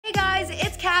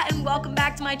and welcome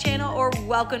back to my channel, or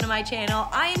welcome to my channel.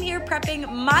 I am here prepping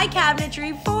my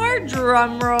cabinetry for,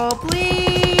 drumroll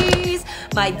please,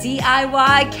 my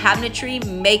DIY cabinetry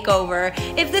makeover.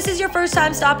 If this is your first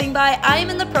time stopping by, I am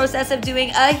in the process of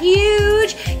doing a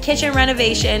huge kitchen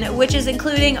renovation, which is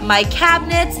including my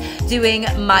cabinets, doing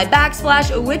my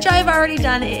backsplash, which I've already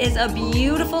done. It is a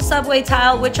beautiful subway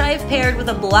tile, which I have paired with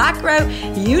a black grout,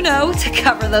 to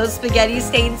cover those spaghetti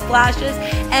stain splashes.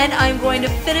 And I'm going to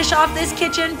finish off this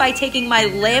kitchen by taking my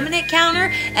laminate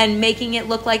counter and making it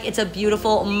look like it's a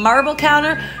beautiful marble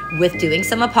counter with doing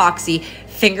some epoxy.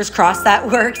 Fingers crossed that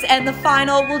works. And the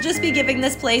final will just be giving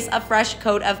this place a fresh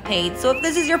coat of paint. So if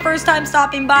this is your first time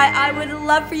stopping by, I would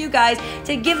love for you guys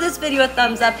to give this video a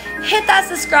thumbs up, hit that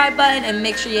subscribe button, and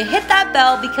make sure you hit that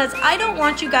bell, because I don't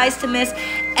want you guys to miss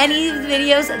any of the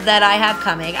videos that I have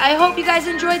coming. I hope you guys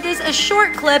enjoyed this, a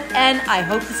short clip, and I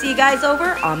hope to see you guys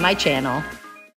over on my channel.